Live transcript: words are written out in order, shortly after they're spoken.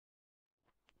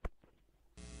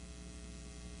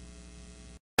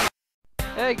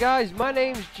Hey guys, my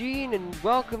name's Gene and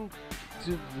welcome to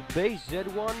the Base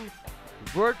Z1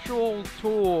 virtual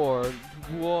tour.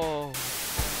 Whoa.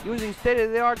 Using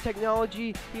state-of-the-art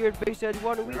technology here at Base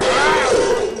Z1, we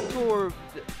tour.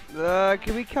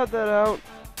 Can we cut that out?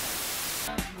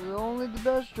 Only the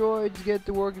best droids get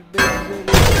to work at Base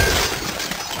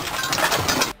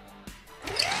Z1.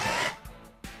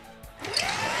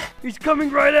 He's coming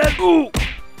right at. Ooh!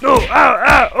 No! Ow!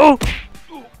 Ow! Oh!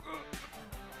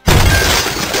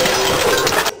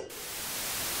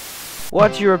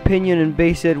 What's your opinion on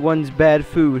Base Z1's bad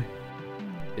food?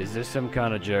 Is this some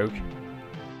kind of joke?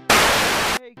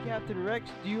 Hey, Captain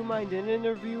Rex, do you mind an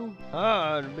interview?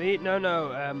 Me?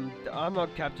 No, I'm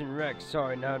not Captain Rex.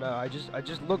 Sorry, no, I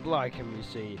just look like him, you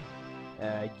see.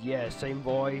 Yeah, same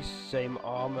voice, same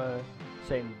armor,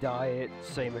 same diet,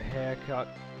 same haircut,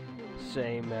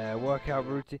 same workout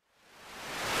routine.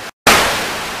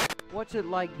 What's it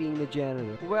like being the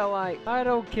janitor? Well, I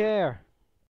don't care.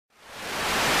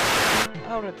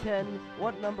 Out of 10,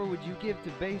 what number would you give to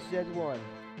Base Z1?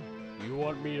 You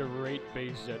want me to rate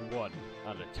Base Z1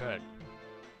 out of 10?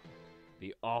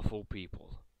 The awful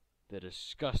people, the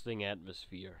disgusting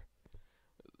atmosphere,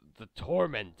 the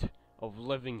torment of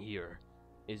living here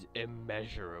is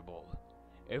immeasurable.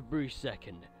 Every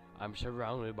second, I'm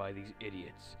surrounded by these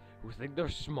idiots who think they're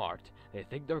smart, they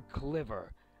think they're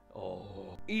clever.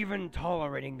 Oh, even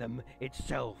tolerating them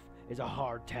itself is a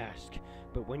hard task,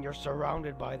 but when you're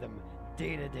surrounded by them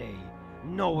day to day,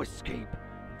 no escape,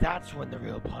 that's when the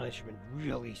real punishment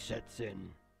really sets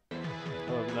in.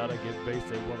 Other than that, I give Base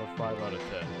Z1 a 5 out of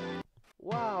 10.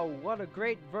 Wow, what a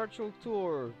great virtual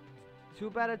tour. Too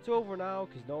bad it's over now,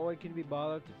 because no one can be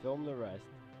bothered to film the rest.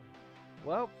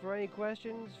 Well, for any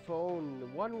questions,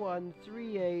 phone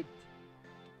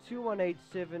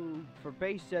 1138-2187 for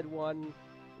Base Z1.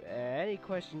 Any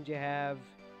questions you have,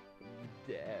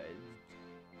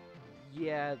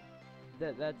 yeah,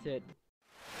 that's it.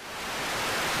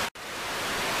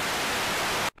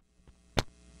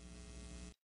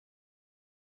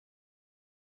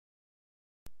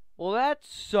 Well, that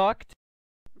sucked.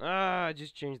 I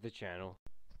just changed the channel.